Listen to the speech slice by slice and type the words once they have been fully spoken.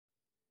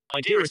My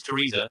dearest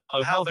Teresa,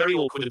 oh how very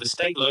awkward of the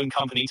state loan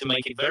company to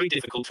make it very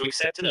difficult to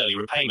accept an early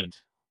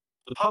repayment.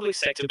 The public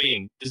sector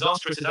being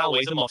disastrous is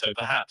always a motto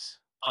perhaps.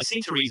 I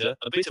see Teresa,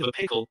 a bit of a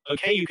pickle.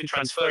 Okay, you can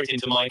transfer it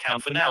into my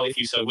account for now if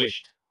you so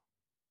wished.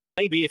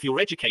 Maybe if your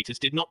educators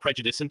did not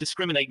prejudice and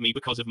discriminate me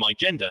because of my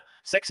gender,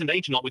 sex and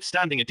age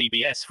notwithstanding a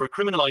DBS for a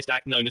criminalized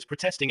act known as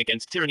protesting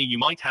against tyranny, you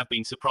might have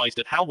been surprised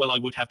at how well I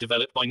would have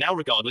developed by now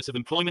regardless of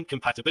employment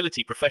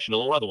compatibility,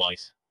 professional or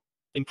otherwise.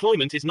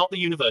 Employment is not the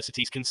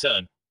university's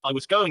concern. I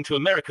was going to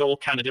America or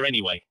Canada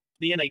anyway.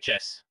 The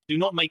NHS. Do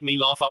not make me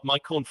laugh up my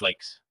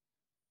cornflakes.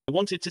 I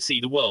wanted to see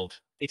the world.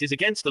 It is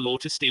against the law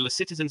to steal a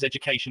citizen's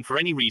education for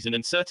any reason,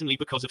 and certainly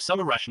because of some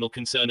irrational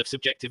concern of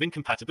subjective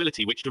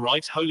incompatibility which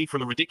derives wholly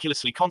from a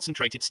ridiculously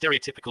concentrated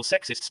stereotypical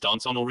sexist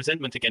stance on or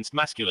resentment against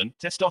masculine,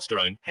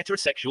 testosterone,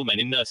 heterosexual men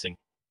in nursing.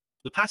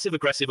 The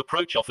passive-aggressive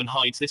approach often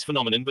hides this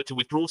phenomenon, but to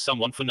withdraw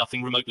someone for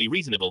nothing remotely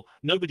reasonable,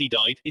 nobody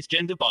died, is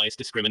gender-biased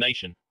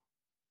discrimination.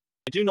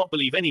 I do not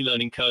believe any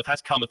learning curve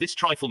has come of this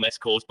trifle mess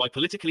caused by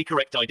politically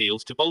correct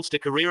ideals to bolster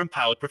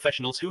career-empowered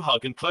professionals who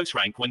hug and close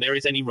rank when there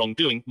is any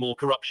wrongdoing, more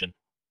corruption.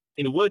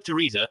 In a word,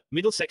 Teresa,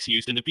 Middlesex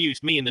used and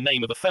abused me in the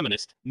name of a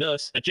feminist,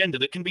 nurse, agenda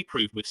that can be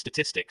proved with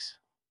statistics.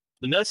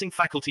 The nursing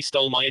faculty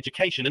stole my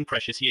education and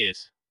precious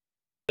years.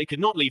 They could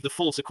not leave the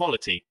false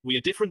equality, we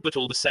are different but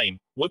all the same,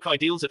 woke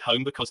ideals at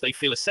home because they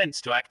feel a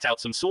sense to act out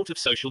some sort of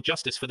social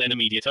justice for their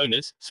immediate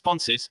owners,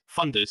 sponsors,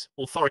 funders,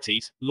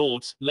 authorities,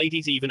 lords,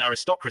 ladies, even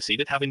aristocracy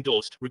that have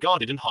endorsed,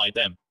 regarded and hired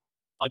them.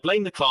 I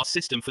blame the class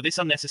system for this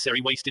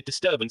unnecessary wasted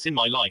disturbance in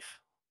my life.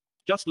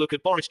 Just look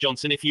at Boris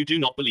Johnson if you do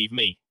not believe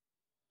me.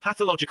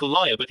 Pathological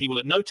liar, but he will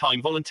at no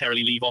time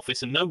voluntarily leave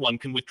office and no one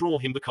can withdraw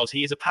him because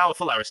he is a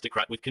powerful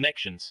aristocrat with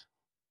connections.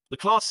 The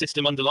class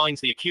system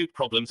underlines the acute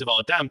problems of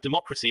our damned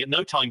democracy, at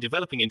no time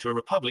developing into a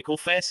republic or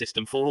fair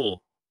system for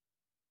all.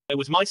 Where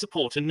was my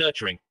support and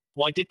nurturing?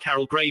 Why did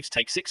Carol Graves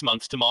take 6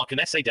 months to mark an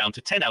essay down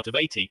to 10 out of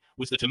 80?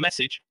 Was that a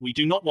message? We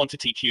do not want to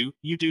teach you,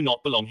 you do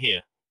not belong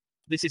here.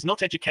 This is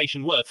not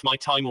education worth my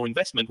time or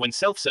investment when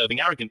self-serving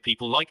arrogant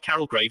people like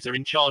Carol Graves are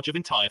in charge of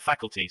entire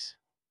faculties.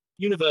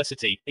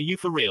 University, are you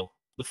for real?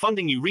 The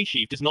funding you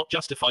receive does not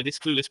justify this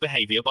clueless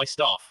behavior by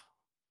staff.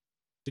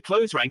 To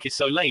close rank is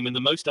so lame and the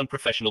most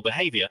unprofessional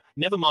behavior,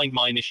 never mind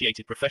my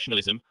initiated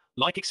professionalism,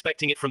 like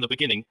expecting it from the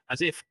beginning,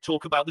 as if,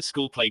 talk about the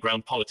school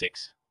playground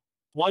politics.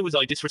 Why was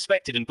I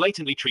disrespected and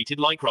blatantly treated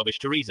like rubbish,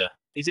 Teresa?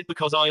 Is it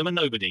because I am a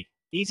nobody?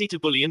 Easy to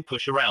bully and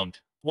push around.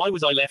 Why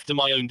was I left to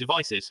my own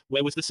devices?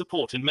 Where was the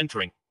support and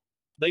mentoring?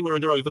 They were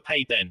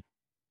overpaid then.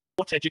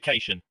 What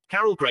education?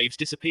 Carol Graves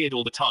disappeared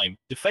all the time.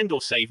 Defend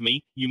or save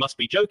me? You must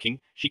be joking.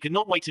 She could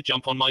not wait to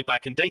jump on my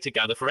back and data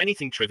gather for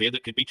anything trivia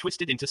that could be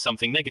twisted into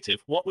something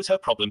negative. What was her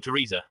problem,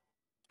 Teresa?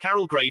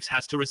 Carol Graves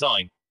has to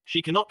resign.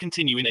 She cannot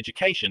continue in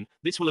education.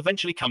 This will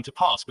eventually come to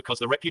pass because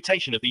the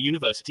reputation of the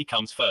university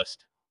comes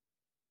first.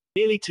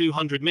 Nearly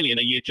 200 million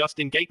a year just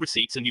in gate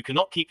receipts and you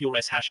cannot keep your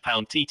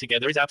 #T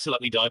together is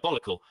absolutely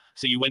diabolical.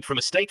 So you went from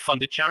a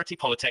state-funded charity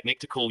polytechnic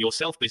to call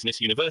yourself business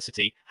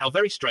university. How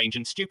very strange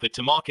and stupid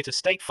to market a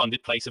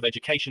state-funded place of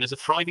education as a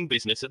thriving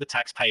business at the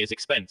taxpayer's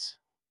expense.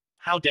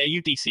 How dare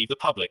you deceive the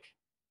public?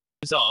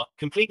 Bizarre,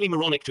 completely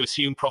moronic to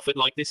assume profit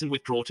like this and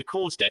withdraw to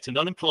cause debt and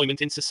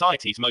unemployment in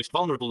society's most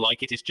vulnerable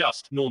like it is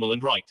just, normal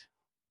and right.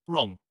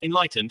 Wrong.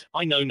 Enlightened,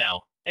 I know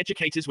now.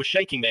 Educators were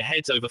shaking their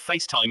heads over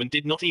FaceTime and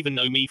did not even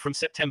know me from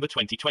September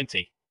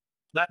 2020.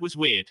 That was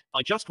weird.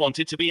 I just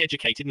wanted to be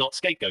educated, not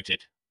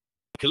scapegoated.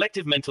 The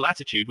collective mental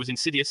attitude was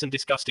insidious and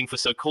disgusting for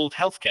so-called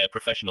healthcare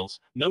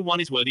professionals. No one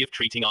is worthy of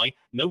treating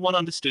no one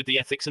understood the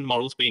ethics and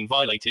morals being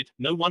violated.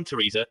 No one,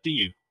 Teresa, do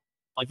you?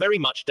 I very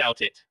much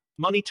doubt it.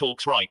 Money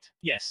talks, right?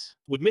 Yes.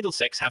 Would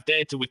Middlesex have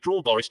dared to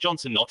withdraw Boris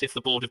Johnson? Not if the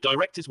board of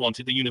directors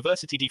wanted the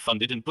university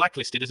defunded and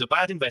blacklisted as a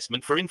bad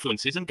investment for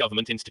influences and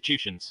government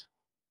institutions.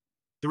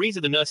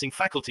 Teresa, the nursing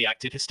faculty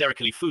acted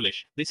hysterically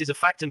foolish. This is a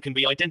fact and can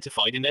be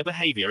identified in their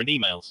behavior and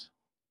emails.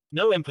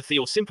 No empathy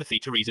or sympathy,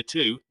 Teresa,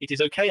 too. It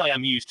is okay, I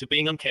am used to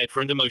being uncared for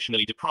and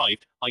emotionally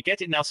deprived. I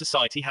get it now,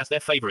 society has their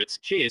favorites.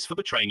 Cheers for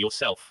betraying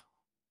yourself.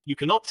 You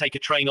cannot take a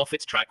train off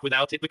its track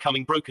without it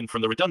becoming broken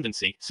from the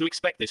redundancy, so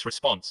expect this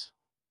response.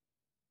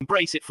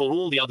 Embrace it for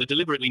all the other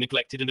deliberately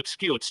neglected and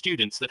obscured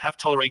students that have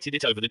tolerated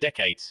it over the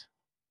decades.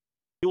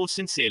 Yours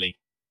sincerely.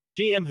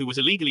 GM, who was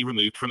illegally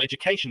removed from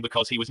education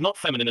because he was not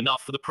feminine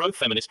enough for the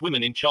pro-feminist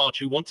women in charge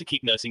who want to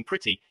keep nursing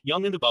pretty,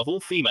 young and above all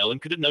female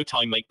and could at no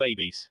time make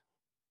babies.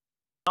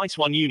 Nice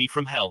one, uni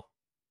from hell.